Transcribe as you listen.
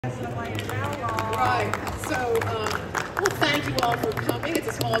Right. So, well, thank you all for coming. It's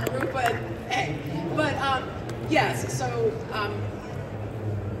a small group, but hey. But yes. So,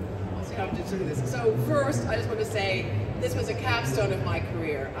 let's see how to do this. So first, I just want to say this was a capstone of my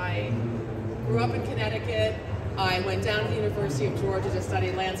career. I grew up in Connecticut. I went down to the University of Georgia to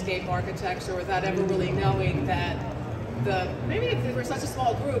study landscape architecture without ever really knowing that maybe if we're such a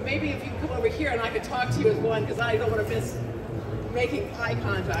small group, maybe if you come over here and I could talk to you as one, because I don't want to miss making eye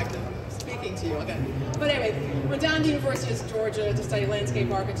contact and speaking to you. Okay. But anyway, went down to the University of Georgia to study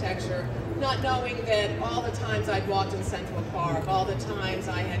landscape architecture, not knowing that all the times I'd walked in Central Park, all the times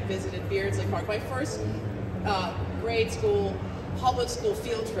I had visited Beardsley Park. My first grade school, public school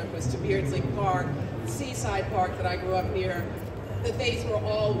field trip was to Beardsley Park, seaside park that I grew up near. That these were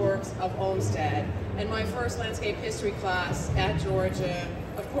all works of Olmsted. And my first landscape history class at Georgia,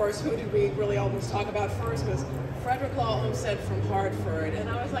 of course, who did we really almost talk about first was Frederick Law Olmsted from Hartford. And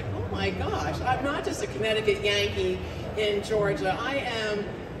I was like, oh my gosh, I'm not just a Connecticut Yankee in Georgia. I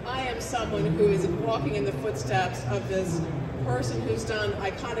am someone who is walking in the footsteps of this person who's done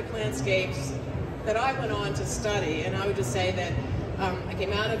iconic landscapes that I went on to study. And I would just say that I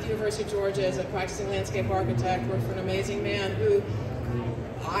came out of the University of Georgia as a practicing landscape architect, worked for an amazing man who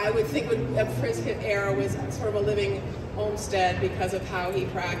I would think of his era was sort of a living Olmsted because of how he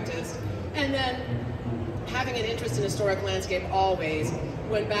practiced. And then having an interest in historic landscape always,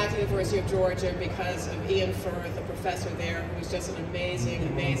 went back to the University of Georgia because of Ian Firth, a professor there who was just an amazing,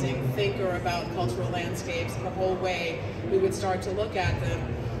 amazing thinker about cultural landscapes and the whole way we would start to look at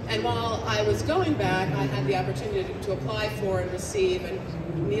them. And while I was going back, I had the opportunity to apply for and receive a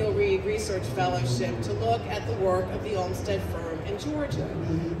Neil Reed Research Fellowship to look at the work of the Olmsted firm in Georgia.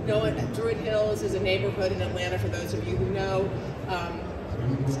 Druid Hills is a neighborhood in Atlanta, for those of you who know.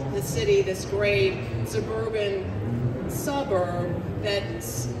 The city, this great suburban suburb that,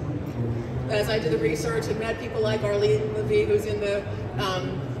 as I did the research and met people like Arlene Levy, who's in the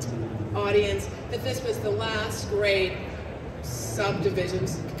audience, that this was the last great subdivision,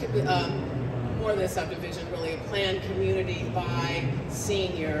 more than a subdivision, really, a planned community by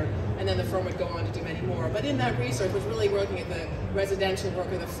senior, and then the firm would go on to do many more. But in that research, was really working at the residential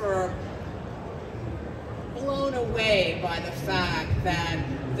work of the firm, blown away by the fact that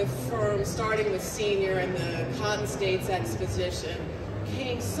the firm, starting with senior and the Cotton States Exposition,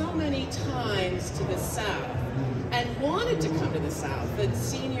 came so many times to the South and wanted to come to the South. That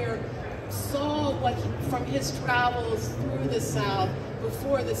senior saw what from his travels through the South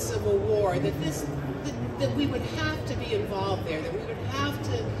before the Civil War, that we would have to be involved there, that we would have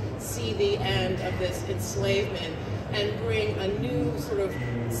to see the end of this enslavement and bring a new sort of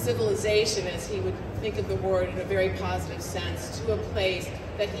civilization, as he would think of the word in a very positive sense, to a place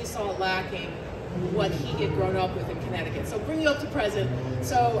that he saw lacking what he had grown up with in Connecticut. So bring you up to present.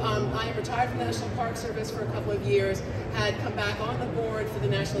 So I am retired from the National Park Service for a couple of years, had come back on the board for the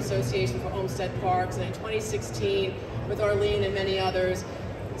National Association for Olmsted Parks, and in 2016, with Arlene and many others,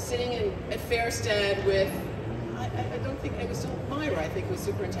 sitting at Fairstead with, I don't think, it was still Myra, I think, was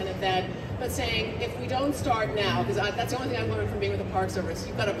superintendent then, but saying, if we don't start now, because that's the only thing I learned from being with the Park Service,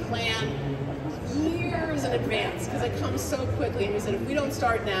 you've got to plan years in advance, because it comes so quickly. And we said, if we don't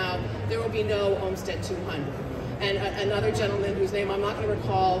start now, there will be no Olmsted 200. And another gentleman whose name I'm not going to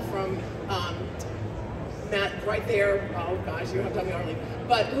recall, from Matt, right there, oh gosh, you don't have to tell me, Arlene,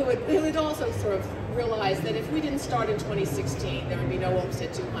 but who had also sort of realized that if we didn't start in 2016, there would be no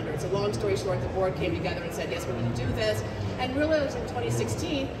Olmsted 200. So long story short, the board came together and said, yes, we need to do this, and realized in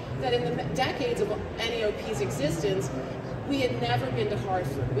 2016 that in the decades of NAOP's existence, we had never been to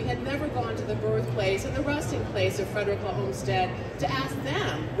Hartford. We had never gone to the birthplace and the resting place of Frederick Law Olmsted to ask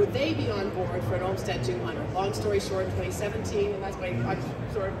them, would they be on board for an Olmsted 200? Long story short, in 2017, and that's my,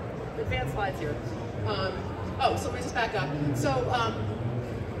 I'm sort of advanced slides here. So let me just back up. So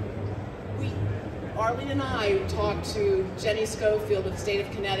Arlene and I talked to Jenny Schofield with the state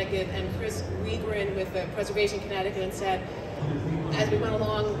of Connecticut and Chris Wiegren with the Preservation Connecticut, and said, as we went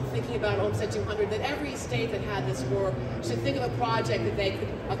along thinking about Olmsted 200, that every state that had this work should think of a project that they could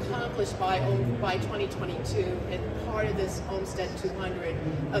accomplish by 2022, and part of this Olmsted 200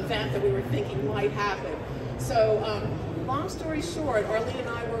 event that we were thinking might happen. So long story short, Arlene and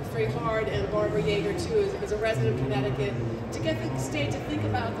I worked very hard, and Barbara Yeager too, as a resident of Connecticut, to get the state to think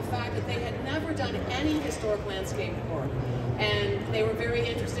about the fact that they had never done any historic landscape work. And they were very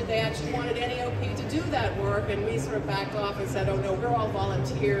interested. They actually wanted NAOP to do that work, and we sort of backed off and said, oh no, we're all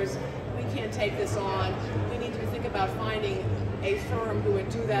volunteers. We can't take this on. We need to think about finding a firm who would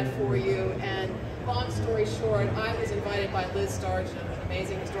do that for you. And long story short, I was invited by Liz Stargent, an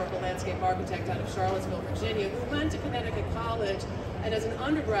amazing historical landscape architect out of Charlottesville, Virginia, who went to Connecticut College and as an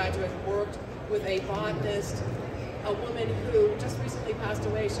undergraduate worked with a botanist, a woman who just recently passed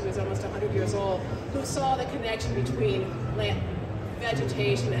away. She was almost 100 years old, who saw the connection between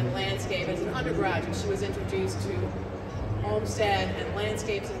vegetation and landscape. As an undergraduate, she was introduced to Olmsted and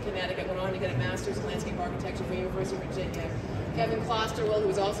landscapes in Connecticut, went on to get a master's in landscape architecture from the University of Virginia. Kevin Klosterwell, who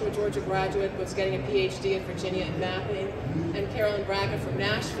was also a Georgia graduate, was getting a PhD at Virginia in mapping, and Carolyn Brackett from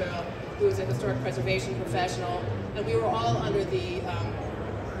Nashville, who was a historic preservation professional. And we were all under the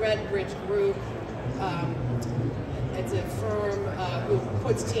Red Bridge Group. It's a firm who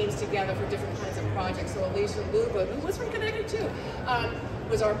puts teams together for different kinds of projects. So Alicia Luba, who was from Connecticut too,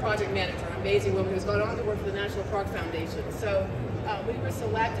 was our project manager, an amazing woman who's gone on to work for the National Park Foundation. So we were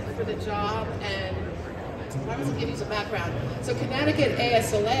selected for the job, and I want to give you some background. So Connecticut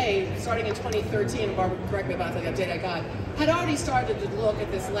ASLA, starting in 2013, and Barbara, correct me about the update I got, had already started to look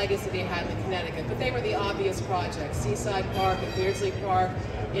at this legacy they had in Connecticut, but they were the obvious projects. Seaside Park and Beardsley Park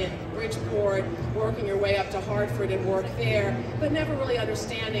in Bridgeport, working your way up to Hartford and work there, but never really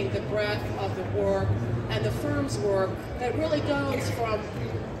understanding the breadth of the work and the firm's work that really goes from,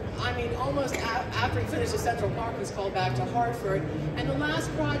 I mean, almost after he finished the Central Park, he's called back to Hartford. And the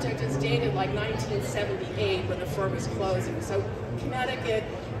last project is dated like 1978 when the firm is closing. So Connecticut,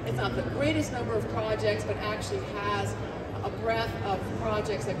 it's not the greatest number of projects, but actually has a breadth of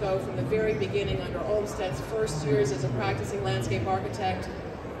projects that go from the very beginning under Olmsted's first years as a practicing landscape architect,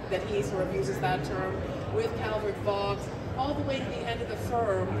 that he sort of uses that term, with Calvert Vaux, all the way to the end of the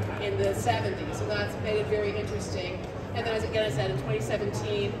firm in the 70s. So that's made it very interesting. And then, as again I said, in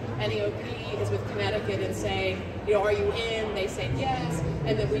 2017, NEOP is with Connecticut and saying, you know, are you in? They say yes.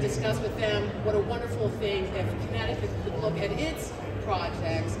 And then we discuss with them what a wonderful thing if Connecticut could look at its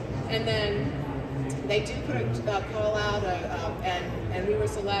projects. And then they do put a call out, and we were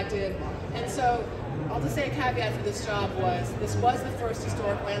selected. And so I'll just say a caveat for this job was, this was the first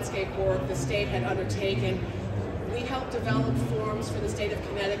historic landscape work the state had undertaken. We helped develop forms for the state of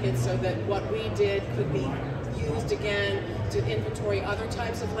Connecticut so that what we did could be used again to inventory other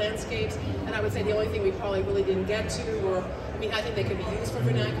types of landscapes. And I would say the only thing we probably really didn't get to were, I mean, I think they could be used for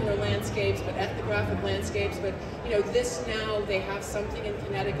vernacular landscapes, but ethnographic landscapes. But, you know, this now, they have something in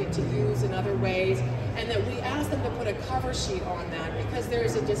Connecticut to use in other ways. And that we asked them to put a cover sheet on that because there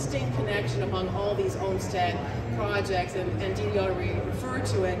is a distinct connection among all these Olmsted projects, and Dee already referred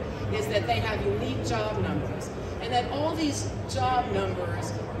to it, is that they have unique job numbers. And that all these job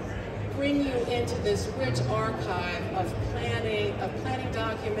numbers bring you into this rich archive of planning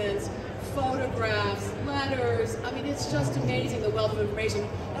documents, photographs, letters. I mean, it's just amazing, the wealth of information.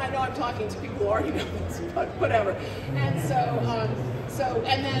 And I know I'm talking to people who already know this, but whatever. And so,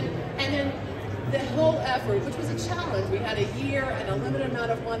 and then the whole effort, which was a challenge. We had a year and a limited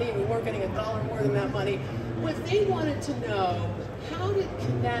amount of money, and we weren't getting $1 more than that money. Was they wanted to know, how did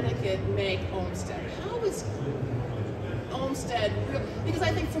Connecticut make Olmsted? How is Olmsted real? Because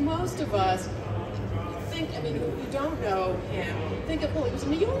I think for most of us, think, I mean, who don't know him, think of, well, he was a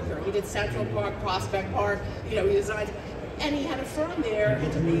New Yorker. He did Central Park, Prospect Park, you know, he designed, and he had a firm there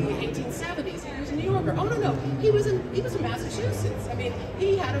into the 1870s. He was a New Yorker. Oh, no, he was in Massachusetts. I mean,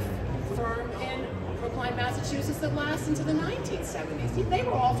 he had a firm in Brookline, Massachusetts that lasts into the 1970s. They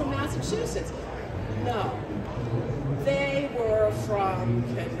were all from Massachusetts. No, they were from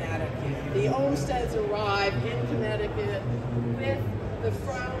Connecticut. The Olmsteds arrived in Connecticut with the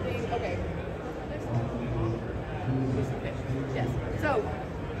founding, okay, next slide. Yes, so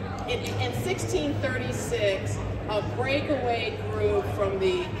in 1636, a breakaway group from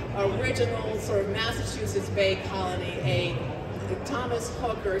the original sort of Massachusetts Bay Colony, Thomas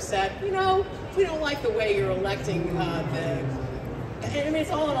Hooker said, you know, we don't like the way you're electing I mean, it's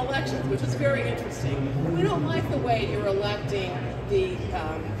all on elections, which is very interesting. We don't like the way you're electing the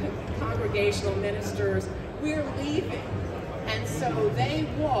congregational ministers. We're leaving. And so they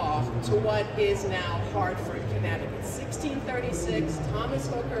walked to what is now Hartford, Connecticut. 1636, Thomas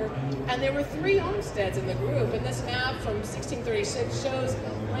Hooker, and there were 3 Olmsteds in the group. And this map from 1636 shows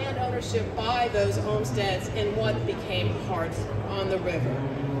land ownership by those Olmsteds in what became Hartford on the river.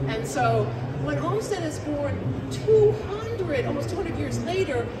 And so when Olmsted is born, almost 200 years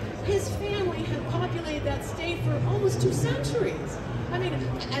later, his family had populated that state for almost 2 centuries. I mean,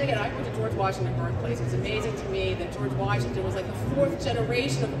 and again, I went to George Washington birthplace. It's amazing to me that George Washington was like the 4th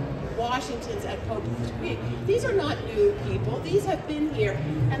generation of Washingtons at Pope Street. These are not new people. These have been here,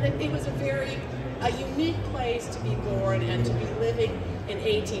 and it was a unique place to be born and to be living in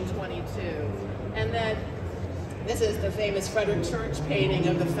 1822. And then this is the famous Frederick Church painting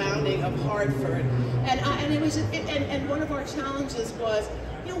of the founding of Hartford, and it was, and one of our challenges was,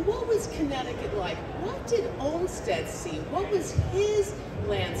 you know, what was Connecticut like? What did Olmsted see? What was his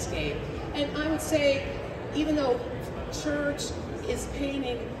landscape? And I would say, even though Church is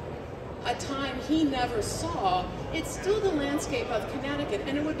painting a time he never saw, it's still the landscape of Connecticut,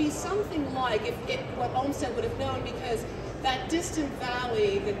 and it would be something like what Olmsted would have known, because that distant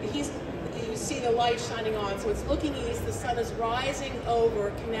valley that you see the light shining on, so it's looking east, the sun is rising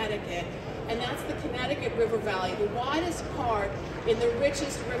over Connecticut, and that's the Connecticut River Valley, the widest part in the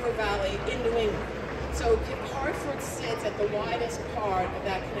richest river valley in New England. So Hartford sits at the widest part of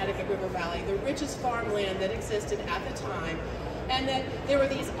that Connecticut River Valley, the richest farmland that existed at the time. And then there were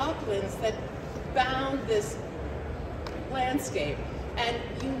these uplands that bound this landscape. And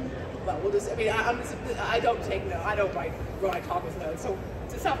I don't take notes. I don't write when I talk with notes. So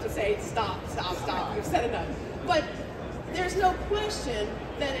just have to say, stop, you've said enough. But there's no question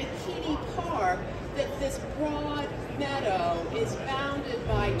that at Keeney Park, that this broad meadow is bounded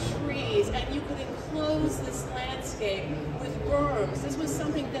by trees, and you could enclose this landscape with berms. This was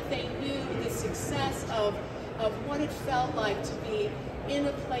something that they knew, the success of what it felt like to be in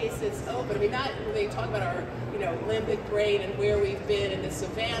a place that's open. I mean, that, when they talk about our, limbic brain and where we've been in the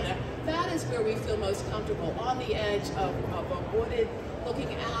savannah, that is where we feel most comfortable, on the edge of a wooded,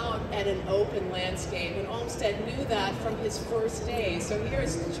 looking out at an open landscape. And Olmsted knew that from his first days. So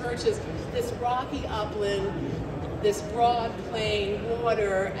here's Church's, this rocky upland, this broad plain,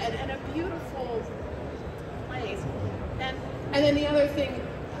 water, and a beautiful place. And then the other thing,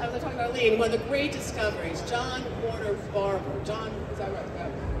 I was talking about Lee, one of the great discoveries, John Warner Barber. John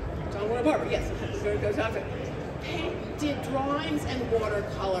Warner Barber, yes, did drawings and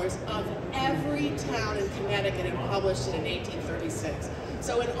watercolors of every town in Connecticut and published it in 1836.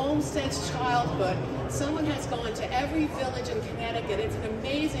 So in Olmsted's childhood, someone has gone to every village in Connecticut. It's an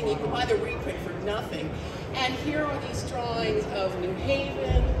amazing, you can buy the reprint for nothing. And here are these drawings of New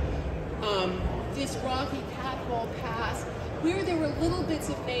Haven, this rocky Catwall Pass, where there were little bits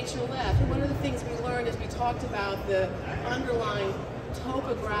of nature left. And one of the things we learned as we talked about the underlying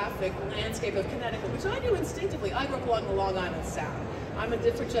topographic landscape of Connecticut, which I knew instinctively. I grew up along the Long Island Sound. I'm a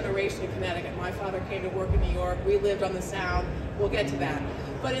different generation in Connecticut. My father came to work in New York. We lived on the Sound. We'll get to that.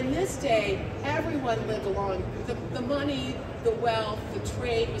 But in this day, everyone lived along, the money, the wealth, the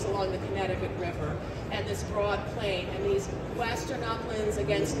trade was along the Connecticut River and this broad plain, and these western uplands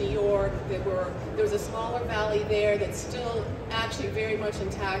against New York. There was a smaller valley there that's still actually very much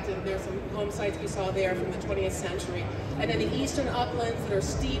intact, and there's some home sites we saw there from the 20th century. And then the eastern uplands that are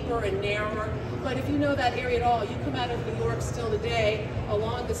steeper and narrower. But if you know that area at all, you come out of New York still today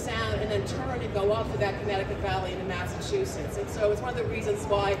along the Sound and then turn and go up to that Connecticut Valley into Massachusetts. And so it's one of the reasons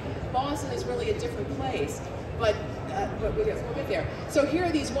why Boston is really a different place. But we'll get there. So here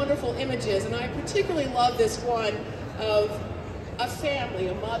are these wonderful images, and I particularly love this one of a family,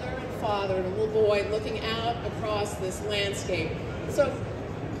 a mother and father and a little boy looking out across this landscape. So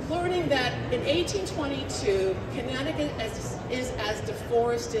learning that in 1822, Connecticut is as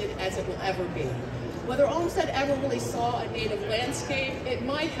deforested as it will ever be. Whether Olmsted ever really saw a native landscape, it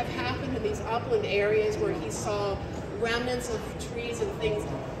might have happened in these upland areas where he saw remnants of trees and things,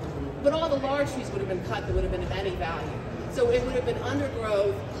 but all the large trees would have been cut that would have been of any value. So it would have been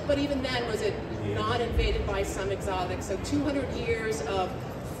undergrowth, but even then, was it not invaded by some exotic? So 200 years of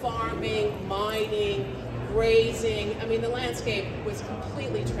farming, mining, grazing. I mean, the landscape was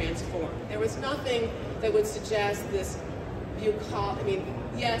completely transformed. There was nothing that would suggest this bucolic, I mean,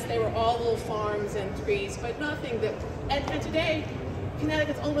 yes, they were all little farms and trees, but nothing that, and today,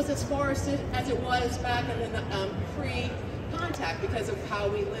 Connecticut's almost as forested as it was back in the pre-contact because of how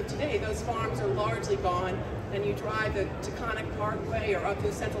we live today. Those farms are largely gone, and you drive the Taconic Parkway or up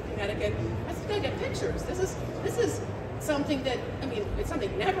through central Connecticut, I still get pictures. This is something that, I mean, it's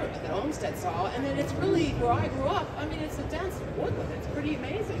something never that Olmsted saw, and then it's really, where I grew up, I mean, it's a dense woodland. It's pretty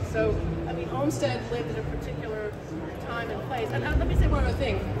amazing. So, I mean, Olmsted lived at a particular time and place. And let me say one other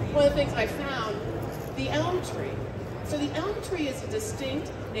thing. One of the things I found, the elm tree. So the elm tree is a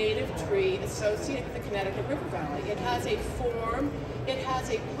distinct native tree associated with the Connecticut River Valley. It has a form, it has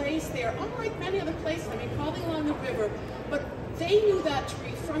a place there, unlike many other places, I mean, probably along the river, but they knew that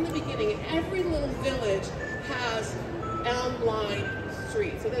tree from the beginning, and every little village has elm-lined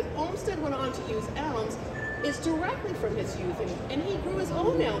streets. So that Olmsted went on to use elms is directly from his youth, and he grew his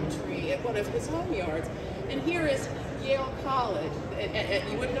own elm tree at one of his home yards. And here is Yale College.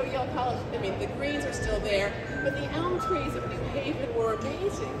 You wouldn't know Yale College, I mean, the greens are still there, but the elm trees of New Haven were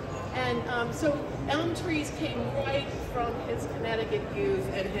amazing. And so elm trees came right from his Connecticut youth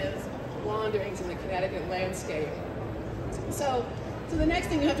and his wanderings in the Connecticut landscape. So the next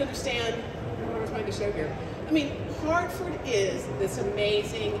thing you have to understand, what I'm trying to show here, I mean, Hartford is this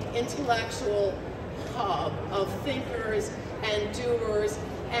amazing intellectual hub of thinkers and doers,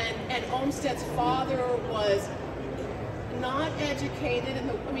 and Olmsted's father was not educated,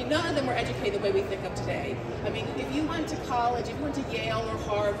 none of them were educated the way we think of today. I mean, if you went to college, if you went to Yale or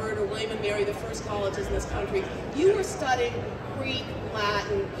Harvard or William and Mary, the first colleges in this country, you were studying Greek,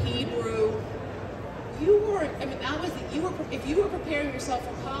 Latin, Hebrew. You weren't, I mean, if you were preparing yourself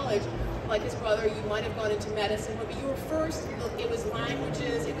for college, like his brother, you might have gone into medicine, but you were first, it was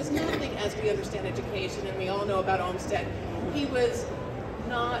languages, it was nothing as we understand education, and we all know about Olmsted. He was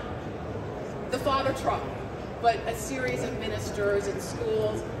not, the father tried, but a series of ministers and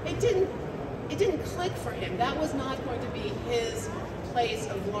schools, it didn't click for him. That was not going to be his place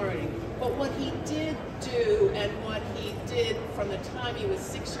of learning. But what he did do, and what he did from the time he was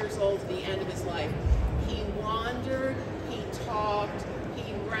 6 years old to the end of his life, he wandered, he talked,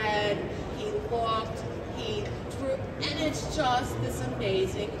 he read, he looked, he drew, and it's just this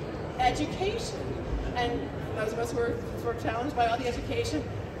amazing education. And those of us who are challenged by all the education,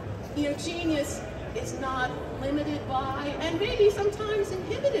 you know, genius is not limited by, and maybe sometimes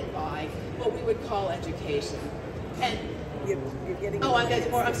inhibited by, what we would call education. And you're getting. Oh,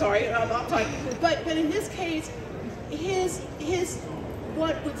 I'm sorry. I'm sorry. But in this case, his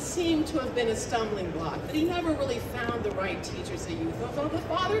what would seem to have been a stumbling block, that he never really found the right teachers at youth. Although the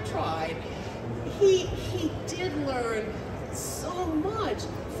father tried, he did learn so much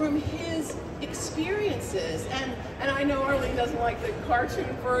from his experiences. And I know Arlene doesn't like the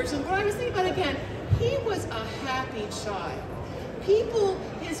cartoon version, but I was thinking about it again. He was a happy child. People,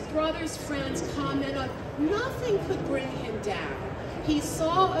 his brother's friends comment on, nothing could bring him down. He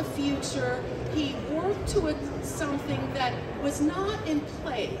saw a future, he worked to something that was not in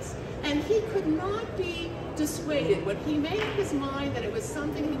place, and he could not be dissuaded. When he made up his mind that it was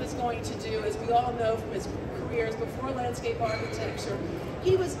something he was going to do, as we all know from his careers before landscape architecture,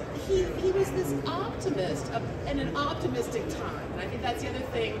 he was this optimist in an optimistic time. And I think that's the other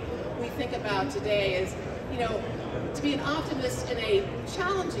thing we think about today is, you know, to be an optimist in a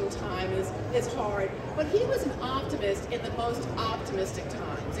challenging time is hard, but he was an optimist in the most optimistic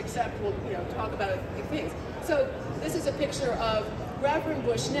times, except we'll, you know, talk about a few things. So this is a picture of Reverend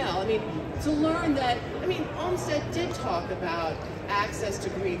Bushnell. I mean, to learn that, I mean, Olmsted did talk about access to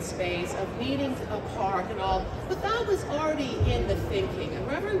green space, of needing a park and all, but that was already in the thinking. And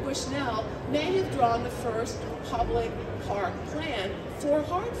Reverend Bushnell may have drawn the first public park plan for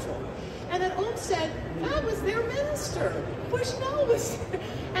Hartford. And at Olmsted, that was their minister. Bushnell was,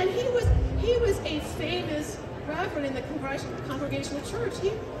 and he was a famous reverend in the Congregational Church.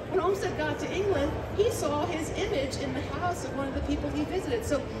 When Olmsted got to England, he saw his image in the house of one of the people he visited.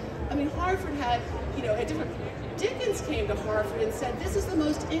 So, I mean, Hartford had, you know, a different. Dickens came to Hartford and said, "This is the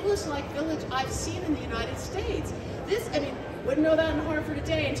most English-like village I've seen in the United States." This, I mean, wouldn't know that in Hartford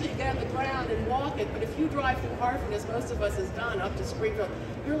today until you get on the ground and walk it. But if you drive through Hartford, as most of us has done, up to Springfield,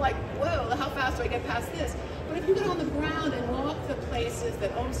 you're like, whoa, how fast do I get past this? But if you get on the ground and walk the places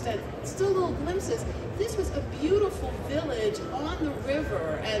that Olmsted, still little glimpses, this was a beautiful village on the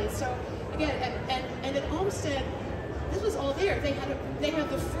river. And so, again, and at Olmsted, this was all there. They had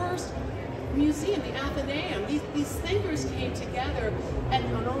the first museum, the Athenaeum. These thinkers came together,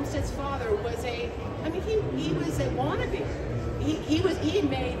 and Olmsted's father was he was a wannabe. He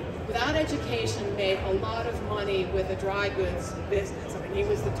made, without education, made a lot of money with the dry goods business. I mean, he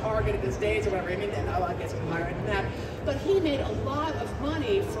was the target of his days or whatever. I mean, I guess we're higher than that. But he made a lot of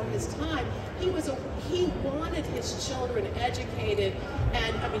money from his time. He wanted his children educated,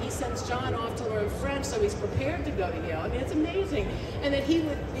 and I mean, he sends John off to learn French, so he's prepared to go to Yale. I mean, it's amazing. And then he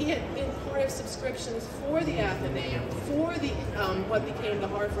had been part of subscriptions for the Athenaeum, for the what became the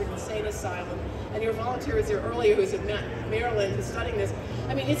Hartford Insane Asylum. And your volunteer was there earlier, who's at Maryland, who's studying this.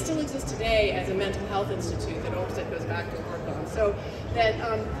 I mean, it still exists today as a mental health institute that Olmsted goes back to work on. So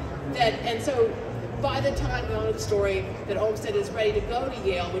so by the time we know the story that Olmsted is ready to go to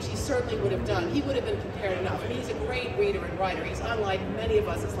Yale, which he certainly would have done, he would have been prepared enough. I mean, he's a great reader and writer. He's unlike many of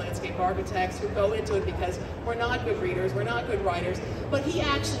us as landscape architects who go into it because we're not good readers, we're not good writers, but he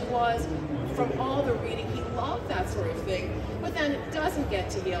actually was, from all the reading, he loved that sort of thing. But then doesn't get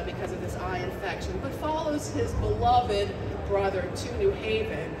to Yale because of this eye infection, but follows his beloved brother to New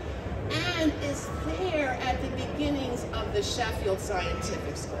Haven, and is there at the beginnings of the Sheffield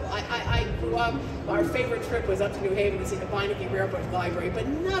Scientific School. I grew up, our favorite trip was up to New Haven to see the Beinecke Rare Book Library, but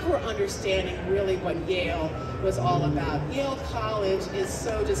never understanding really what Yale was all about. Yale College is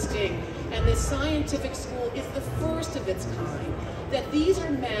so distinct, and this scientific school is the first of its kind, that these are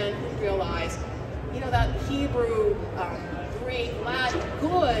men who realize, you know, that Hebrew great, lad,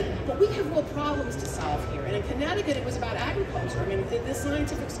 good, but we have real problems to solve here. And in Connecticut, it was about agriculture. I mean, this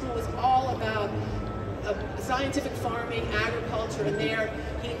scientific school was all about scientific farming, agriculture, and there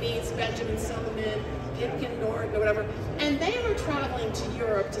he meets Benjamin Silliman, Pipkin Norton, or whatever, and they were traveling to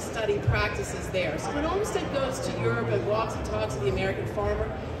Europe to study practices there. So when Olmsted goes to Europe and walks and talks to the American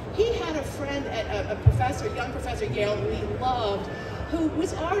farmer, he had a friend, a professor, a young professor at Yale who he loved, who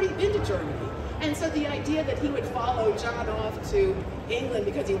was already been to Germany. And so the idea that he would follow John off to England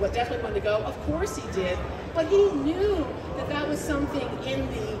because he definitely wanted to go, of course he did, but he knew that that was something in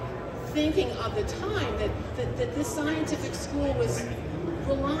the thinking of the time, that this scientific school was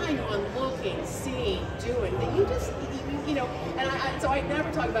relying on looking, seeing, doing, that you just, you know, and so I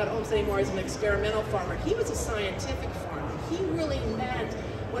never talk about Olmsted anymore as an experimental farmer. He was a scientific farmer. He really meant,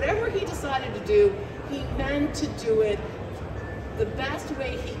 whatever he decided to do, he meant to do it the best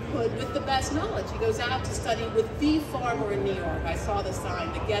way he could with the best knowledge. He goes out to study with the farmer in New York. I saw the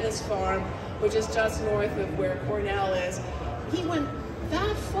sign, the Geddes Farm, which is just north of where Cornell is. He went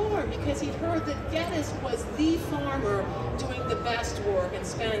that far because he heard that Geddes was the farmer doing the best work, and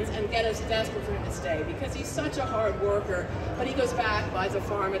Geddes desperate for him to stay because he's such a hard worker. But he goes back, buys a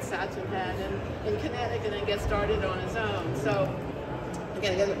farm at Saxon Head in Connecticut, and gets started on his own. So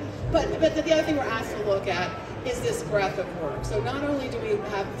again, but the other thing we're asked to look at is this breadth of work. So not only do we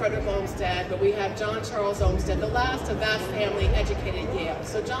have Frederick Olmsted, but we have John Charles Olmsted, the last of that family educated at Yale.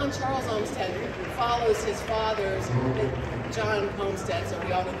 So John Charles Olmsted follows his father's, John Olmsted, so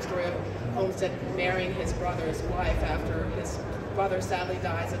we all know the story of Olmsted marrying his brother's wife after his brother sadly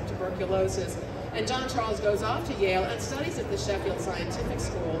dies of tuberculosis. And John Charles goes off to Yale and studies at the Sheffield Scientific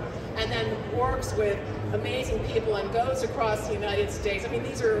School, and then works with amazing people and goes across the United States. I mean,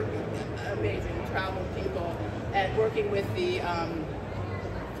 these are amazing travel people, and working with the,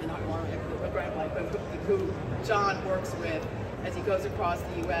 who John works with as he goes across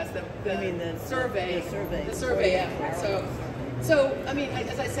the U.S. The survey. Yeah. So I mean,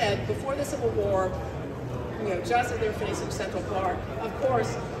 as I said, before the Civil War, you know, just as they're finishing Central Park, of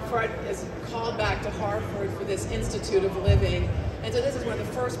course, Fred is called back to Hartford for this Institute of Living, and so this is one of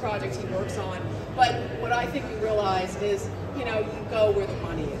the first projects he works on. But what I think you realize is, you know, you go where the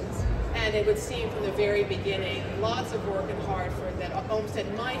money is. And it would seem from the very beginning, lots of work in Hartford that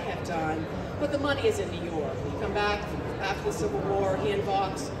Olmsted might have done, but the money is in New York. You come back after the Civil War, he and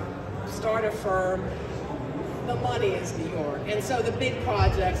Vaux start a firm, the money is New York. And so the big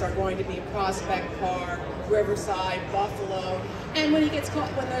projects are going to be Prospect Park, Riverside, Buffalo. And when he gets caught,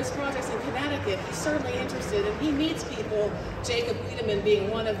 when there's projects in Connecticut, he's certainly interested, and he meets people, Jacob Wiedemann being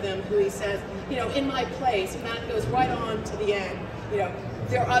one of them, who he says, you know, in my place, and that goes right on to the end, you know,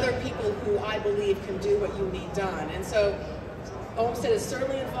 there are other people who I believe can do what you need done. And so Olmsted is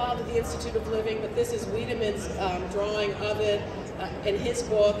certainly involved with the Institute of Living, but this is Wiedemann's drawing of it in his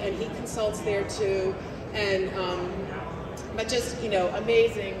book, and he consults there too. And but just, you know,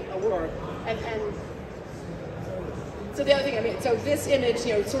 amazing work. And so the other thing, I mean, so this image,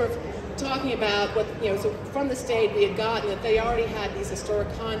 you know, sort of talking about what, you know, so from the state we had gotten that they already had these historic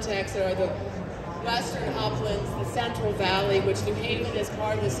contexts that are the Western Uplands, the Central Valley, which New Haven is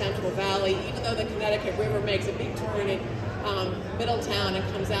part of the Central Valley, even though the Connecticut River makes a big turn in Middletown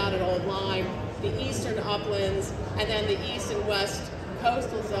and comes out at Old Lyme, the Eastern Uplands, and then the East and West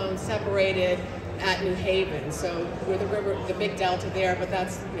coastal zones separated at New Haven. So where the river, the big delta there, but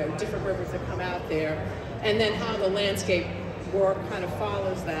that's, you know, different rivers that come out there. And then how the landscape work kind of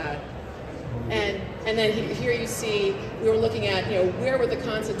follows that. And then here you see, we were looking at, you know, where were the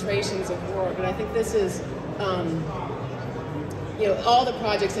concentrations of work, and I think this is, you know, all the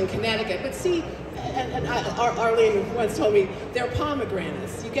projects in Connecticut. But see, and Arlene once told me, they're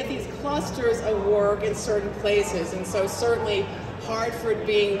pomegranates. You get these clusters of work in certain places, and so certainly Hartford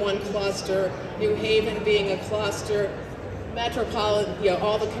being one cluster, New Haven being a cluster, metropolitan, you know,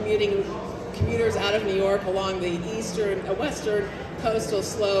 all the commuters out of New York along the western coastal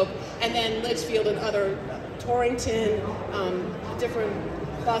slope, and then Litchfield and other Torrington, different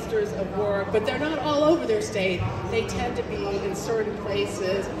clusters of work, but they're not all over their state. They tend to be in certain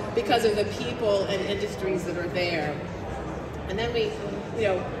places because of the people and industries that are there. And then we, you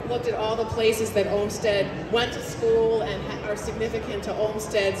know, looked at all the places that Olmsted went to school and are significant to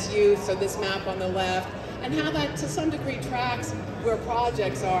Olmsted's youth, so this map on the left, and how that to some degree tracks where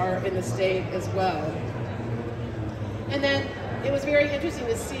projects are in the state as well. And then it was very interesting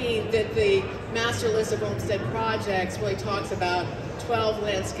to see that the master list of Olmsted projects really talks about 12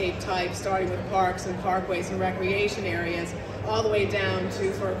 landscape types, starting with parks and parkways and recreation areas, all the way down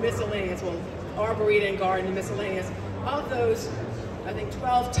to sort of miscellaneous, well, arboretum, garden, and miscellaneous. Of those, I think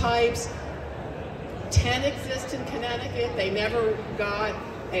 12 types, 10 exist in Connecticut. They never got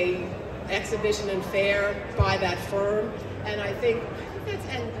a exhibition and fair by that firm. And I think that's,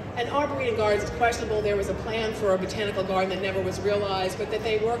 and Arboretum Gardens is questionable. There was a plan for a botanical garden that never was realized, but that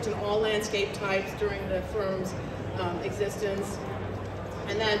they worked in all landscape types during the firm's existence.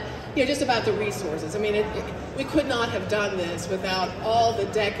 And then, just about the resources. I mean, we could not have done this without all the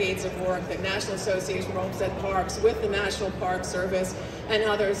decades of work that National Association for Olmsted Parks with the National Park Service and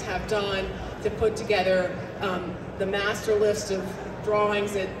others have done to put together the master list of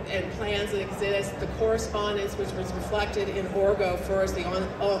drawings and plans that exist, the correspondence which was reflected in Orgo first, the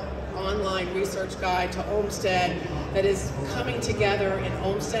online research guide to Olmsted that is coming together in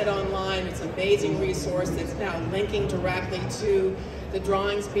Olmsted Online. It's an amazing resource that's now linking directly to the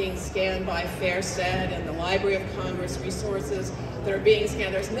drawings being scanned by Fairsted and the Library of Congress resources that are being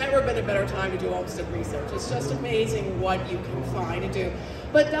scanned. There's never been a better time to do Olmsted research. It's just amazing what you can find and do.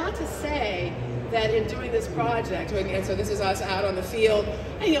 But not to say that in doing this project, and so this is us out on the field,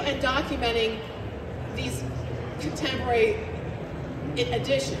 and documenting these contemporary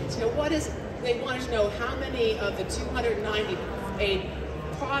additions. They wanted to know how many of the 298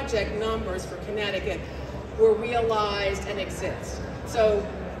 project numbers for Connecticut were realized and exist. So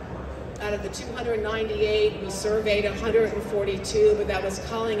out of the 298, we surveyed 142, but that was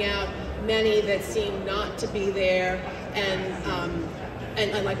calling out many that seemed not to be there,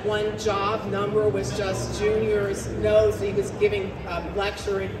 and like one job number was just juniors knows that he was giving a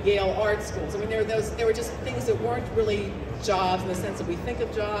lecture at Yale Art Schools. I mean, there were just things that weren't really jobs in the sense that we think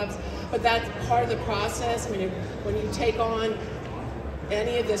of jobs, but that's part of the process. I mean, when you take on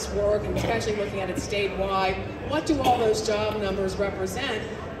any of this work, and especially looking at it statewide, what do all those job numbers represent?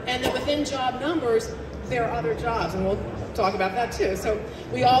 And then within job numbers, there are other jobs, and we'll talk about that too. So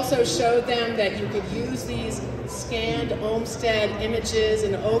we also showed them that you could use these scanned Olmsted images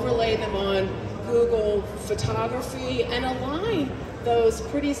and overlay them on Google photography and align those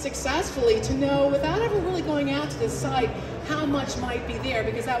pretty successfully to know, without ever really going out to the site, how much might be there,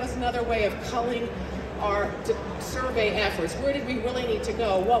 because that was another way of culling our survey efforts. Where did we really need to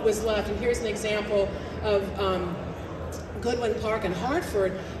go? What was left? And here's an example of Goodwin Park in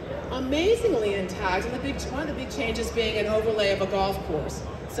Hartford, amazingly intact, and one of the big changes being an overlay of a golf course.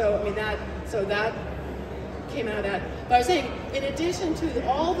 So I mean that came out of that. But I was saying, in addition to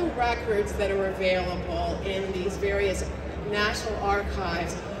all the records that are available in these various national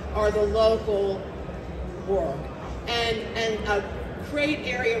archives, are the local work, and a great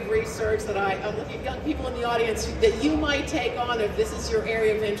area of research that I'm looking at young people in the audience that you might take on if this is your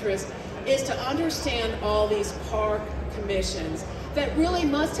area of interest, is to understand all these park commissions that really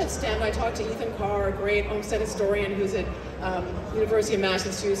must have stemmed. I talked to Ethan Carr, a great Olmsted historian who's at University of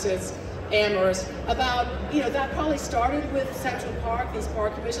Massachusetts, Amherst, about, that probably started with Central Park, these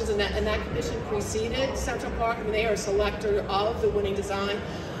park commissions, and that commission preceded Central Park. I mean, they are a selector of the winning design.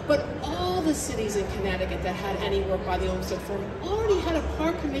 But all the cities in Connecticut that had any work by the Olmsted firm already had a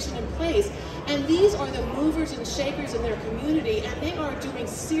park commission in place. And these are the movers and shakers in their community, and they are doing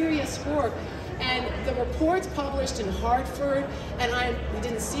serious work. And the reports published in Hartford, and we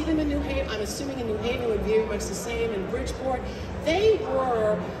didn't see them in New Haven, I'm assuming in New Haven would be very much the same, in Bridgeport, they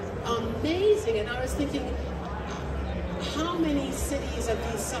were amazing. And I was thinking, how many cities of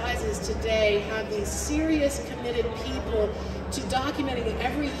these sizes today have these serious, committed people to documenting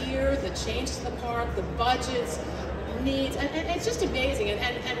every year the changes to the park, the budgets, needs, and it's just amazing.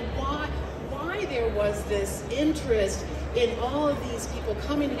 And why there was this interest in all of these people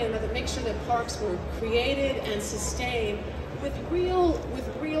coming together to make sure that parks were created and sustained with real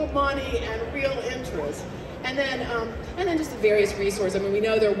money and real interest. And then just the various resources. I mean, we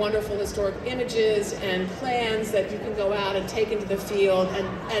know there are wonderful historic images and plans that you can go out and take into the field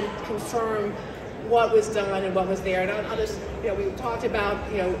and confirm what was done and what was there. And I'll just, we talked about,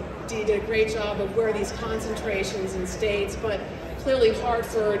 Dee did a great job of where these concentrations in states, but clearly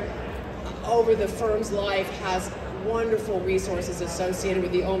Hartford, over the firm's life, has wonderful resources associated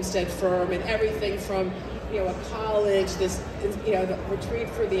with the Olmsted firm, and everything from, a college, the retreat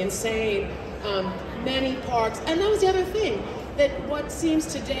for the insane, many parks. And that was the other thing, that what seems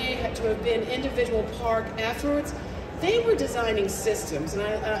today to have been individual park efforts, they were designing systems.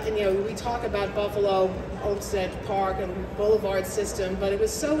 And we talk about Buffalo, Olmsted Park, and Boulevard system, but it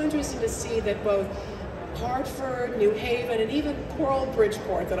was so interesting to see that both Hartford, New Haven, and even poor old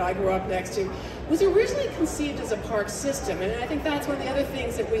Bridgeport that I grew up next to was originally conceived as a park system. And I think that's one of the other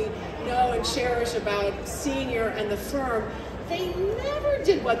things that we know and cherish about Senior and the firm. They never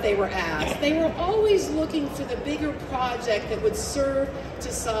did what they were asked. They were always looking for the bigger project that would serve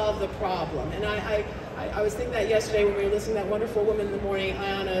to solve the problem. And I was thinking that yesterday when we were listening to that wonderful woman in the morning,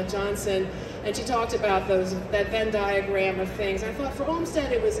 Ayanna Johnson, and she talked about that Venn diagram of things. I thought for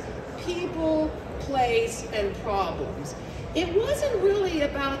Olmsted it was people, place, and problems. It wasn't really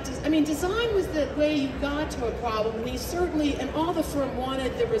about, I mean, design was the way you got to a problem, and he certainly, and all the firm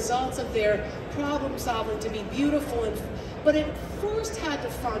wanted the results of their problem solving to be beautiful, but it first had to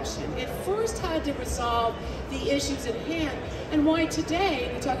function. It first had to resolve the issues at hand. And why today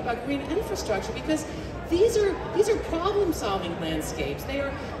we talk about green infrastructure, because these are problem-solving landscapes. They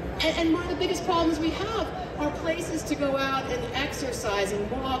are, and one of the biggest problems we have are places to go out and exercise and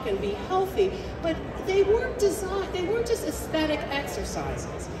walk and be healthy. But they weren't designed, they weren't just aesthetic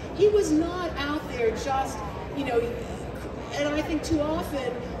exercises. He was not out there just, you know, and I think too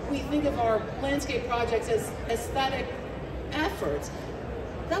often we think of our landscape projects as aesthetic efforts.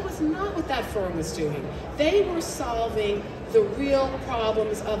 That was not what that firm was doing. They were solving the real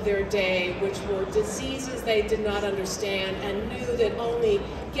problems of their day, which were diseases they did not understand, and knew that only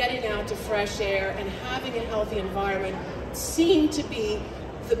getting out to fresh air and having a healthy environment seemed to be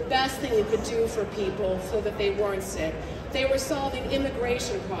the best thing you could do for people so that they weren't sick. They were solving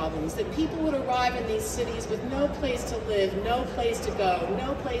immigration problems, that people would arrive in these cities with no place to live, no place to go,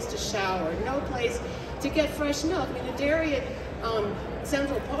 no place to shower, no place to get fresh milk. I mean, the dairy at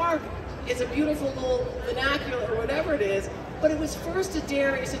Central Park is a beautiful little vernacular or whatever it is, but it was first a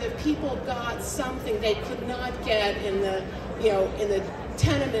dairy so that people got something they could not get in the, you know, in the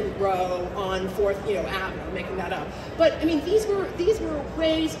tenement row on 4th, Avenue, I'm making that up. But I mean, these were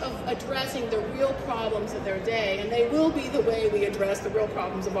ways of addressing the real problems of their day, and they will be the way we address the real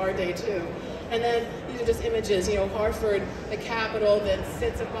problems of our day too. And then these are just images, Hartford, the Capitol that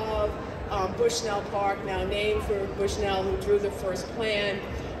sits above Bushnell Park, now named for Bushnell, who drew the first plan.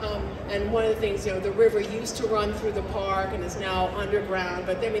 And one of the things, the river used to run through the park and is now underground.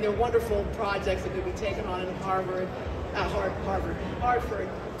 But I mean, they're wonderful projects that could be taken on in Hartford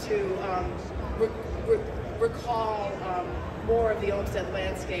to recall more of the Olmsted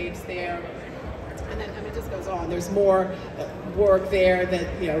landscapes there. And then, I mean, it just goes on. There's more work there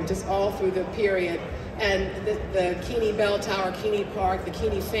that, just all through the period. And the Keeney Bell Tower, Keeney Park, the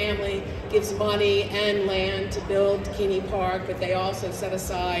Keeney family gives money and land to build Keeney Park, but they also set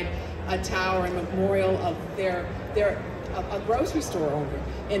aside a tower and memorial of a grocery store owner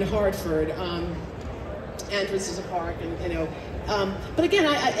in Hartford. Andrews is a park, and but again,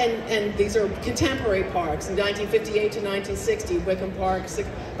 and these are contemporary parks. In 1958 to 1960, Wickham Park,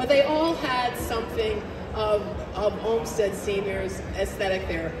 but they all had something of Olmsted Senior's aesthetic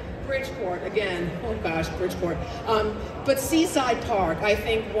there. Bridgeport, again, oh gosh, Bridgeport. But Seaside Park, I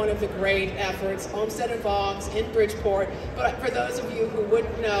think one of the great efforts, Olmsted and Vaux in Bridgeport. But for those of you who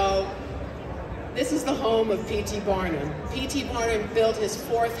wouldn't know, this is the home of P.T. Barnum. P.T. Barnum built his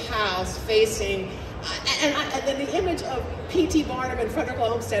 4th house facing, and then the image of P.T. Barnum and Frederick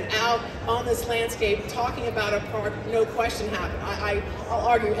Olmsted out on this landscape talking about a park, no question happened. I'll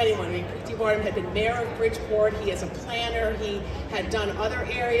argue anyone. I mean, P.T. Barnum had been mayor of Bridgeport. He is a planner. He had done other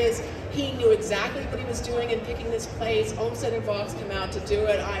areas. He knew exactly what he was doing in picking this place. Olmsted and Vaux come out to do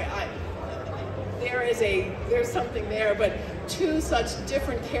it. There's something there, but two such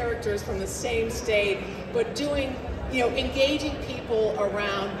different characters from the same state, but doing, engaging people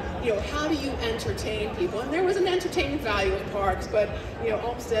around, how do you entertain people? And there was an entertainment value in parks, but,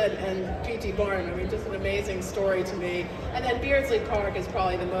 Olmsted and P.T. Barnum, I mean, just an amazing story to me. And then Beardsley Park is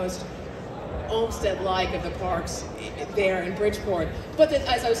probably the most Olmsted-like of the parks there in Bridgeport. But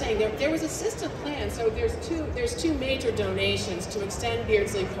as I was saying, there was a system plan. So there's two major donations to extend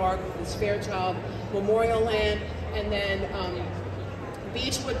Beardsley Park with this Fairchild Memorial Land, and then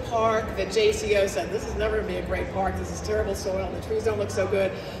Beechwood Park that JCO said, this is never going to be a great park, this is terrible soil, the trees don't look so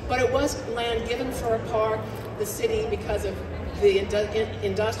good. But it was land given for a park, the city, because of the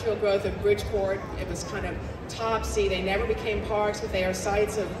industrial growth of Bridgeport. It was kind of topsy. They never became parks, but they are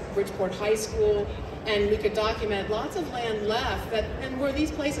sites of Bridgeport High School. And we could document lots of land left and where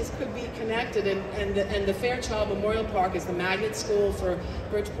these places could be connected. And the Fairchild Memorial Park is the magnet school for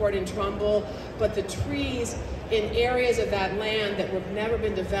Bridgeport and Trumbull. But the trees in areas of that land that have never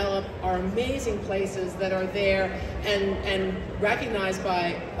been developed are amazing places that are there and recognized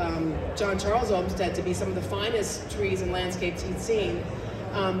by John Charles Olmsted to be some of the finest trees and landscapes he'd seen.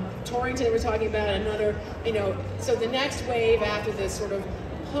 Torrington, we're talking about another, so the next wave after this sort of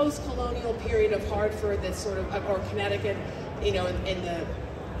post-colonial period of Hartford, that's sort of, or Connecticut, in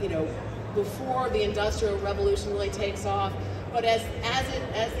the, before the Industrial Revolution really takes off. But as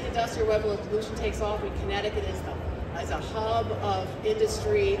the Industrial Revolution takes off, Connecticut is as a hub of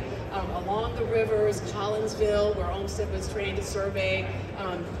industry along the rivers, Collinsville, where Olmsted was trained to survey,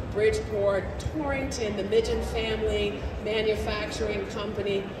 Bridgeport, Torrington, the Midgeon family, manufacturing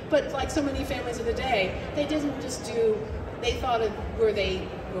company. But like so many families of the day, they didn't just do, they thought of where they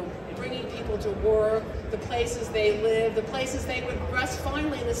were bringing people to work, the places they live, the places they would rest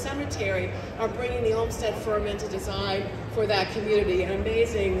finally in the cemetery, are bringing the Olmsted firm into design for that community. An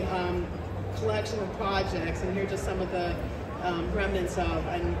amazing collection of projects, and here are just some of the remnants of,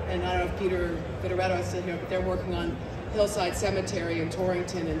 and I don't know if Peter Vitoretto is still here, but they're working on Hillside Cemetery in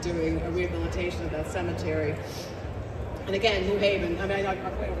Torrington and doing a rehabilitation of that cemetery. And again, New Haven, I mean,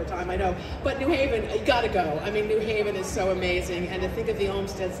 I'm way over time, I know, but New Haven, you gotta go. I mean, New Haven is so amazing, and to think of the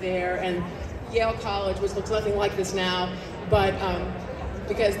Olmsteds there, and Yale College, which looks nothing like this now, but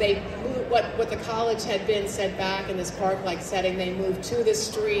because they moved, what the college had been set back in this park-like setting, they moved to the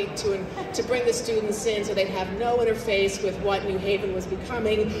street to bring the students in so they'd have no interface with what New Haven was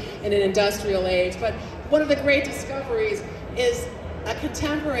becoming in an industrial age. But one of the great discoveries is a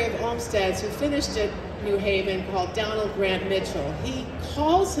contemporary of Olmsted's who finished at New Haven called Donald Grant Mitchell. He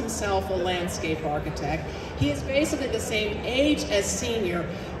calls himself a landscape architect. He is basically the same age as Senior,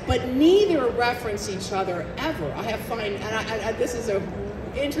 but neither reference each other ever. I have found, and this is a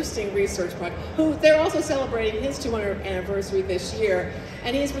interesting research project, who they're also celebrating his 200th anniversary this year,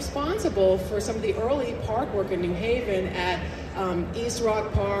 and he's responsible for some of the early park work in New Haven at East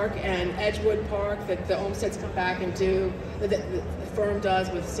Rock Park and Edgewood Park that the Olmsteds come back and do, the firm does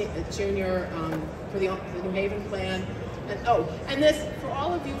with Junior for the New Haven plan. And this, for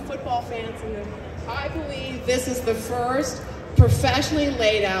all of you football fans, I believe this is the first professionally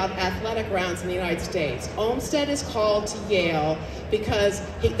laid out athletic grounds in the United States. Olmsted is called to Yale because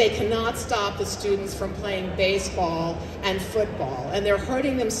they cannot stop the students from playing baseball and football, and they're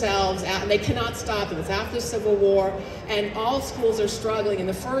hurting themselves, and they cannot stop them. It's after the Civil War, and all schools are struggling. And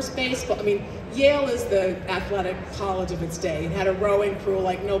the first baseball, I mean, Yale is the athletic college of its day. It had a rowing crew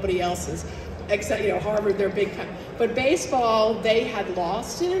like nobody else's, except, you know, Harvard, they're big. But baseball, they had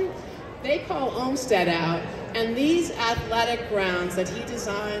lost in. They call Olmsted out, and these athletic grounds that he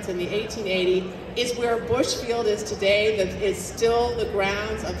designs in the 1880 is where Bush Field is today, that is still the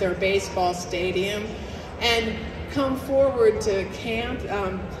grounds of their baseball stadium. And come forward to camp,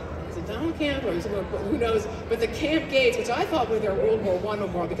 is it Donald Camp or who knows, but the camp gates, which I thought were their World War I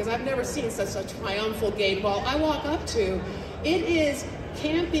award, because I've never seen such a triumphal gate ball. I walk up to, it is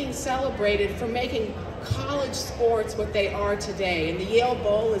camp being celebrated for making college sports what they are today, and the Yale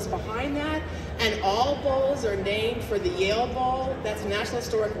Bowl is behind that, and all bowls are named for the Yale Bowl. That's a National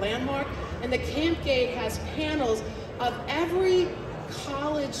Historic Landmark, and the camp gate has panels of every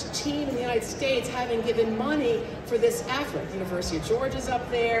college team in the United States having given money for this effort. University of Georgia's up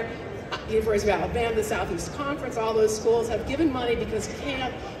there, University of Alabama, the Southeast Conference, all those schools have given money because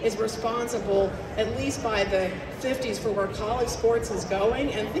camp is responsible, at least by the 50s, for where college sports is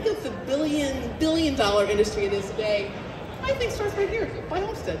going. And think of the billion-dollar industry of this day. I think starts right here, by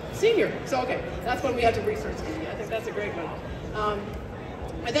Olmsted, Senior. So, okay, that's one we have to research. I think that's a great one.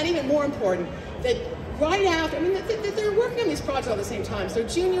 And then even more important, that right after, I mean, they're working on these projects all at the same time. So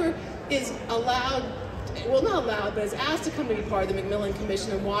Junior is allowed, well, not allowed, but is asked to come to be part of the Macmillan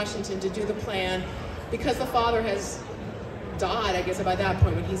Commission in Washington to do the plan because the father has died, I guess, by that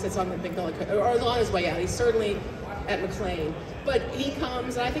point when he sits on the Macmillan, or on his way out. He's certainly at McLean. But he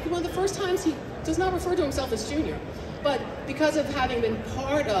comes, and I think one of the first times he does not refer to himself as Junior. But because of having been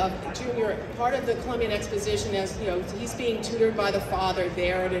part of Junior, part of the Columbian Exposition, as you know, he's being tutored by the father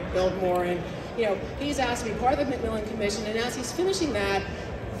there at Biltmore, and you know, he's asked to be part of the Macmillan Commission. And as he's finishing that,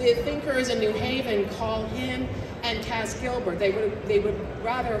 the thinkers in New Haven call him and Cass Gilbert. They would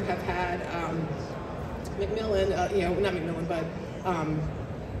rather have had Macmillan, you know, not Macmillan, but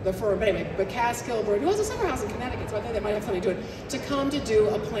the firm, but anyway, but Cass Gilbert, who has a summer house in Connecticut, so I think that might have something to do it, to come to do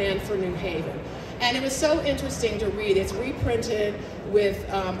a plan for New Haven. And it was so interesting to read. It's reprinted with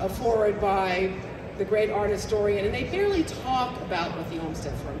a foreword by the great art historian, and they barely talk about what the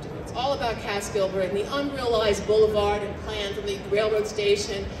Olmsted firm did. It's all about Cass Gilbert and the unrealized boulevard and plan from the railroad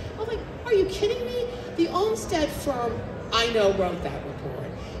station. I was like, are you kidding me? The Olmsted firm, I know, wrote that report.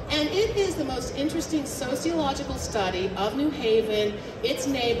 And it is the most interesting sociological study of New Haven, its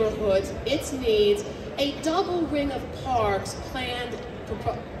neighborhoods, its needs, a double ring of parks planned,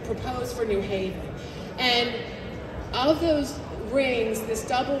 proposed for New Haven. And of those rings, this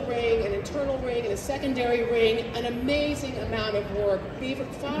double ring, an internal ring, and a secondary ring, an amazing amount of work.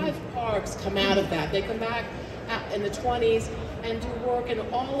 5 parks come out of that. They come back in the 20s and do work in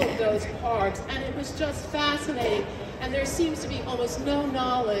all of those parks, and it was just fascinating. And there seems to be almost no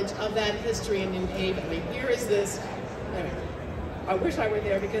knowledge of that history in New Haven. I mean, here is this anyway, I wish I were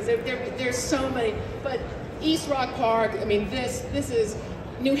there because there's so many. But East Rock Park, I mean, this is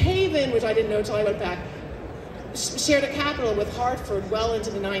New Haven, which I didn't know until I went back, shared a capital with Hartford well into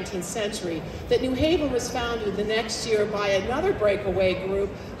the 19th century. That New Haven was founded the next year by another breakaway group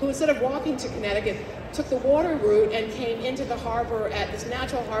who, instead of walking to Connecticut, took the water route and came into the harbor at this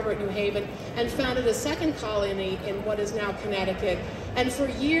natural harbor at New Haven and founded a second colony in what is now Connecticut. And for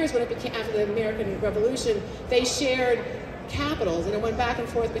years, when it became after the American Revolution, they shared capitals, and it went back and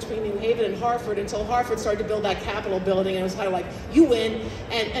forth between New Haven and Hartford until Hartford started to build that Capitol building, and it was kind of like, you win.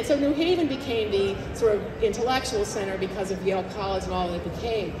 And so New Haven became the sort of intellectual center because of Yale College and all that it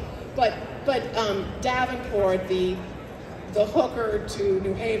became. But Davenport, the hooker to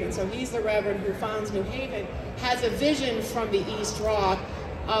New Haven, so he's the reverend who founds New Haven, has a vision from the East Rock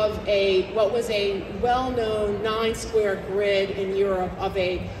of what was a well-known 9-square grid in Europe of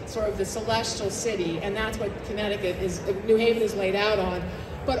a sort of the celestial city, and that's what New Haven is laid out on.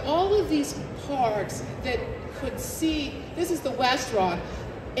 But all of these parks that could see, this is the West Rock.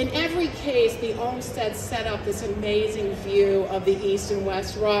 In every case, the Olmsted set up this amazing view of the East and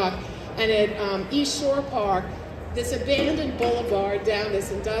West Rock. And at East Shore Park, this abandoned boulevard down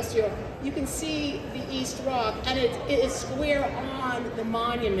this industrial, you can see the East Rock, and it is square on the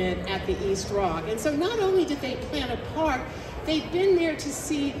monument at the East Rock. And so not only did they plan a park, they'd been there to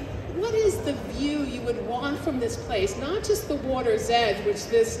see what is the view you would want from this place, not just the water's edge, which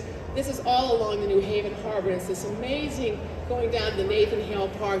this is all along the New Haven Harbor. It's this amazing going down to the Nathan Hale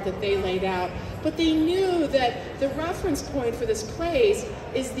Park that they laid out. But they knew that the reference point for this place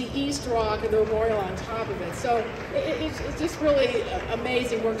is the East Rock and the memorial on top of it. So it's just really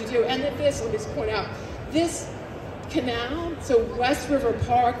amazing work to do. And that let me just point out, this canal, so West River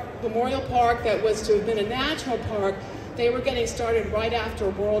Park, Memorial Park, that was to have been a natural park, they were getting started right after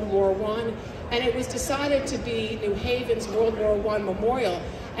World War I, and it was decided to be New Haven's World War I memorial.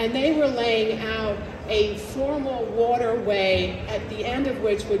 And they were laying out a formal waterway at the end of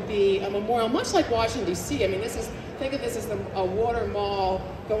which would be a memorial, much like Washington, D.C. I mean, think of this as a water mall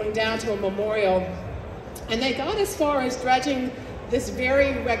going down to a memorial. And they got as far as dredging this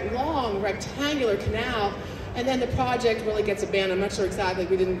very long rectangular canal, and then the project really gets abandoned. I'm not sure exactly,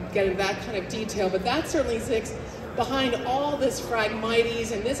 we didn't get into that kind of detail, but that certainly sits behind all this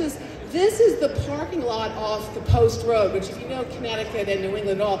Phragmites, and this is the parking lot off the Post Road, which if you know Connecticut and New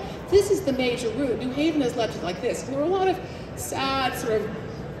England at all, this is the major route. New Haven has left it like this. And there were a lot of sad sort of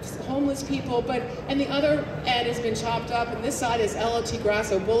homeless people, and the other end has been chopped up, and this side is L.O.T.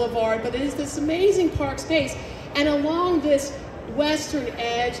 Grasso Boulevard, but it is this amazing park space. And along this western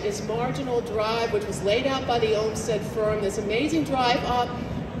edge is Marginal Drive, which was laid out by the Olmsted firm, this amazing drive up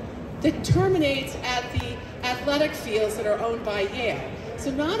that terminates at the athletic fields that are owned by Yale.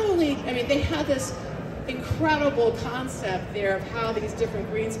 So not only, I mean, they had this incredible concept there of how these different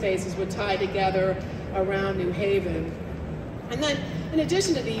green spaces would tie together around New Haven. And then, in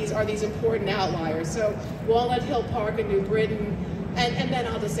addition to these, are these important outliers. So Walnut Hill Park in New Britain, and then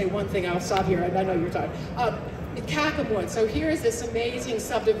I'll just say one thing, I'll stop here, I know you're talking. Cackamwood. So here's this amazing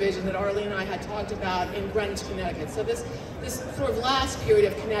subdivision that Arlene and I had talked about in Greenwich, Connecticut. So this sort of last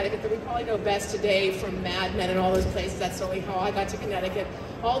period of Connecticut that we probably know best today from Mad Men and all those places. That's certainly how I got to Connecticut.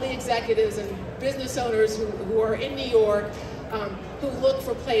 All the executives and business owners who are in New York, who look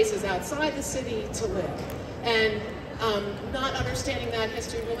for places outside the city to live. And not understanding that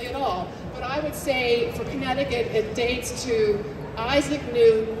history really at all. But I would say for Connecticut, it dates to Isaac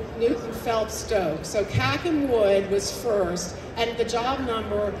Newton Phelps Stokes. So Cackamwood was first, and the job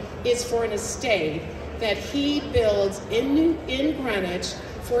number is for an estate that he builds in Greenwich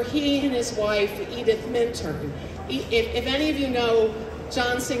for he and his wife, Edith Minturn. If any of you know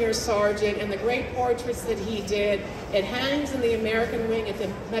John Singer Sargent and the great portraits that he did, it hangs in the American Wing at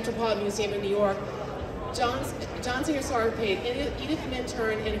the Metropolitan Museum in New York. John Singer Sargent paid Edith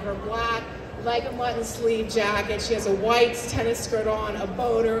Minturn in her black leg of mutton sleeve jacket. She has a white tennis skirt on, a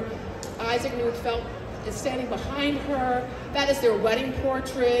boater. Isaac Newton Phelps is standing behind her. That is their wedding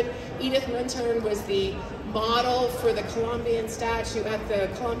portrait. Edith Minturn was the model for the Columbian statue at the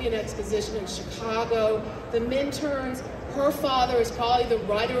Columbian Exposition in Chicago. The Minturns, her father is probably the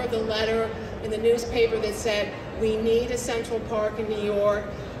writer of the letter in the newspaper that said, we need a Central Park in New York.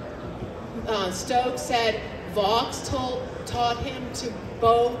 Stokes said Vaux taught him to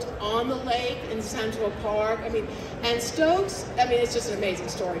boat on the lake in Central Park. I mean, and Stokes, I mean, it's just an amazing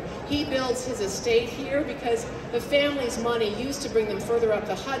story. He builds his estate here because the family's money used to bring them further up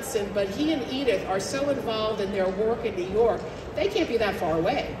the Hudson, but he and Edith are so involved in their work in New York, they can't be that far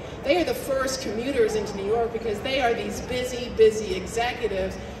away. They are the first commuters into New York because they are these busy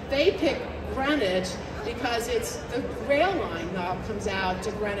executives. They pick Greenwich because it's the rail line now comes out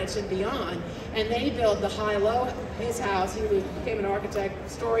to Greenwich and beyond. And they built the high-low, his house. He became an architect,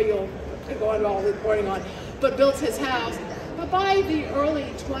 story you'll go on all reporting on, but built his house. But by the early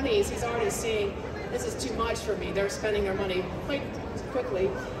 20s, he's already seeing, this is too much for me. They're spending their money quite quickly.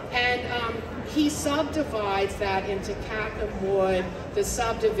 And he subdivides that into Cackham Wood, the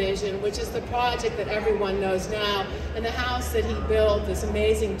subdivision, which is the project that everyone knows now. And the house that he built, this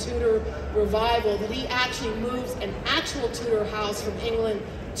amazing Tudor revival, that he actually moves an actual Tudor house from England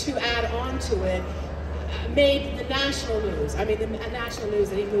to add on to it, made the national news. I mean, the national news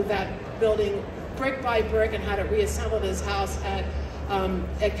that he moved that building brick by brick and had it reassembled. His house at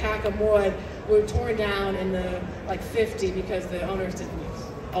Cackham Wood were torn down in the like 50 because the owners didn't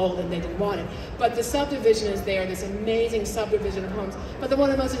old and they didn't want it. But the subdivision is there, this amazing subdivision of homes. But one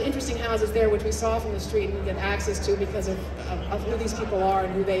of the most interesting houses there, which we saw from the street and we get access to because of who these people are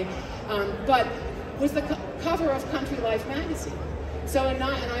and who they, but was the cover of Country Life magazine. So, and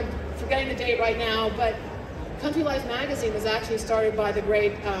I'm forgetting the date right now, but Country Life magazine was actually started by the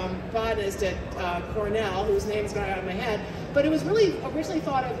great botanist at Cornell, whose name's gone out of my head, but it was really originally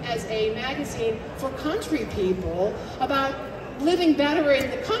thought of as a magazine for country people about living better in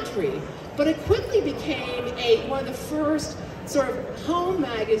the country. But it quickly became one of the first sort of home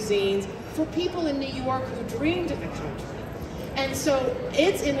magazines for people in New York who dreamed of the country. And so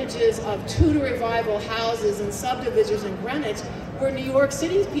its images of Tudor revival houses and subdivisions in Greenwich were New York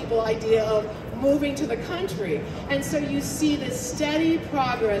City's people's idea of moving to the country. And so you see this steady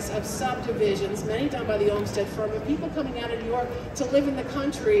progress of subdivisions, many done by the Olmsted firm, of people coming out of New York to live in the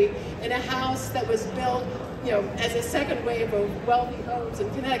country in a house that was built, you know, as a second wave of wealthy homes in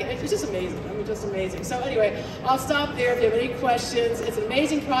Connecticut. It's just amazing. I mean, just amazing. So anyway, I'll stop there if you have any questions. It's an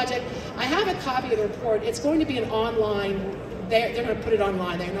amazing project. I have a copy of the report. It's going to be an online, they're going to put it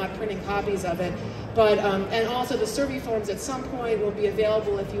online. They're not printing copies of it. But, and also the survey forms at some point will be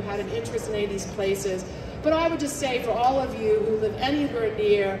available if you had an interest in any of these places. But I would just say for all of you who live anywhere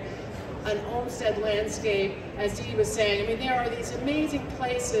near an Olmsted landscape, as Dee was saying, I mean, there are these amazing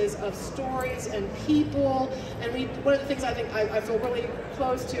places of stories and people, and one of the things I think I feel really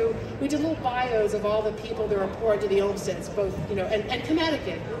close to, we did little bios of all the people that report to the Olmsteds, both, you know, and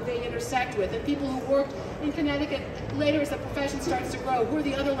Connecticut, who they intersect with, and people who worked in Connecticut later as the profession starts to grow, who are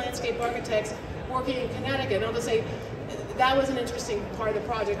the other landscape architects working in Connecticut. And I'll just say, that was an interesting part of the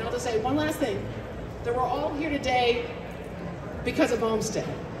project. And I'll just say one last thing, that we're all here today because of Olmsted.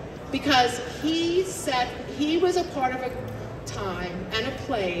 Because he was a part of a time and a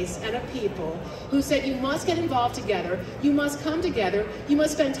place and a people who said you must get involved together, you must come together, you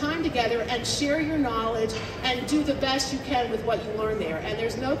must spend time together and share your knowledge and do the best you can with what you learn there. And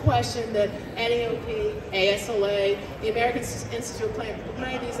there's no question that NAOP, ASLA, the American Institute of Plant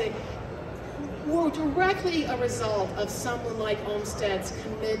Humanities, they were directly a result of someone like Olmsted's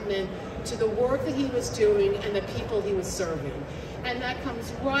commitment to the work that he was doing and the people he was serving. And that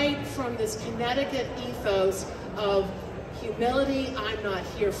comes right from this Connecticut ethos of humility. I'm not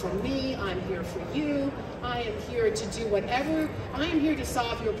here for me, I'm here for you. I am here to do whatever, I am here to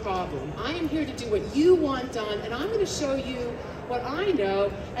solve your problem. I am here to do what you want done, and I'm going to show you what I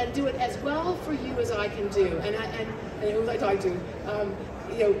know and do it as well for you as I can do. And who was I talking to?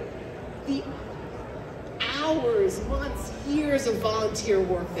 You know, the hours, months, years of volunteer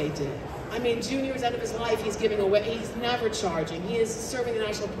work they did. I mean, Junior's end of his life, he's giving away, he's never charging. He is serving the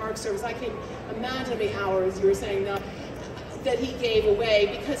National Park Service. I can't imagine how many hours you were saying that he gave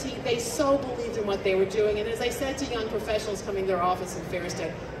away because they so believed in what they were doing. And as I said to young professionals coming to their office in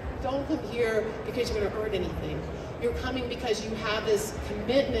Fairstead, don't come here because you're going to earn anything. You're coming because you have this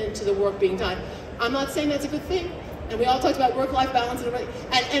commitment to the work being done. I'm not saying that's a good thing. And we all talked about work-life balance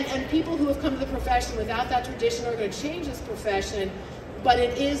and people who have come to the profession without that tradition are going to change this profession. But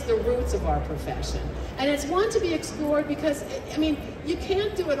it is the roots of our profession. And it's one to be explored because, I mean, you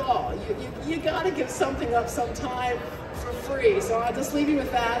can't do it all. You got to give something up sometime for free. So I'll just leave you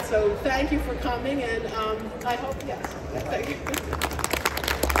with that. So thank you for coming, and I hope, yes, thank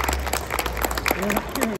you.